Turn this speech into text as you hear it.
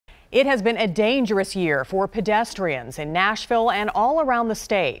It has been a dangerous year for pedestrians in Nashville and all around the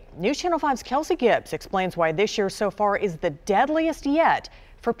state. News Channel 5's Kelsey Gibbs explains why this year so far is the deadliest yet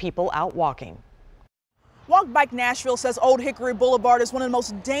for people out walking. Walk Bike Nashville says Old Hickory Boulevard is one of the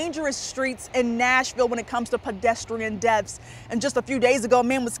most dangerous streets in Nashville when it comes to pedestrian deaths. And just a few days ago, a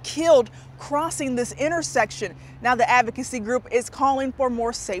man was killed crossing this intersection. Now the advocacy group is calling for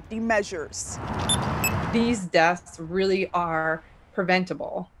more safety measures. These deaths really are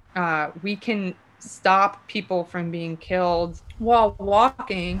preventable. We can stop people from being killed while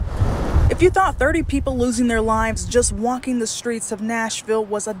walking. If you thought 30 people losing their lives just walking the streets of Nashville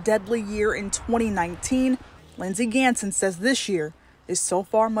was a deadly year in 2019, Lindsay Ganson says this year is so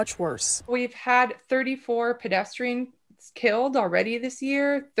far much worse. We've had 34 pedestrians killed already this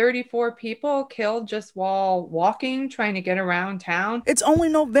year, 34 people killed just while walking, trying to get around town. It's only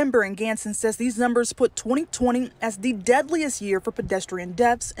November, and Ganson says these numbers put 2020 as the deadliest year for pedestrian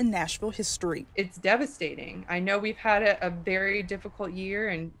deaths in Nashville history. It's devastating. I know we've had a very difficult year,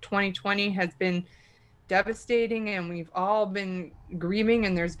 and 2020 has been devastating, and we've all been grieving,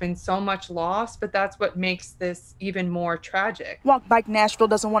 and there's been so much loss, but that's what makes this even more tragic. Walk Bike Nashville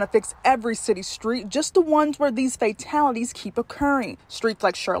doesn't want to fix every city street, just the ones where these fatalities keep occurring. Streets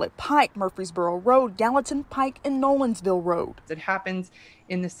like Charlotte Pike, Murfreesboro Road, Gallatin Pike, and Nolensville Road. It happens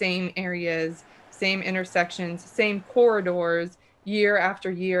in the same areas, same intersections, same corridors, year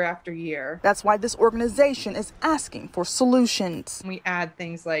after year after year. That's why this organization is asking for solutions. We add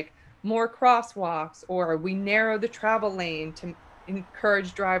things like more crosswalks, or we narrow the travel lane to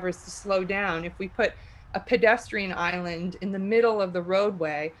encourage drivers to slow down. If we put a pedestrian island in the middle of the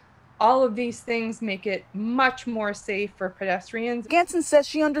roadway, all of these things make it much more safe for pedestrians. Ganson says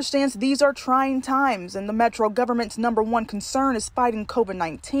she understands these are trying times, and the metro government's #1 concern is fighting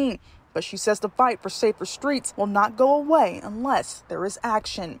COVID-19. But she says the fight for safer streets will not go away unless there is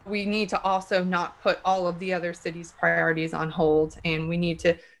action. We need to also not put all of the other cities' priorities on hold, and we need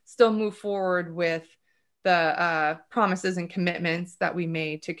to still move forward with the promises and commitments that we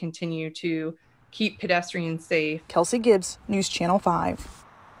made to continue to keep pedestrians safe. Kelsey Gibbs, News Channel 5.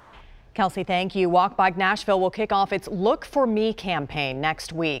 Kelsey, thank you. Walk Bike Nashville will kick off its Look for Me campaign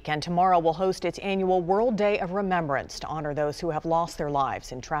next week, and tomorrow will host its annual World Day of Remembrance to honor those who have lost their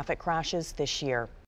lives in traffic crashes this year.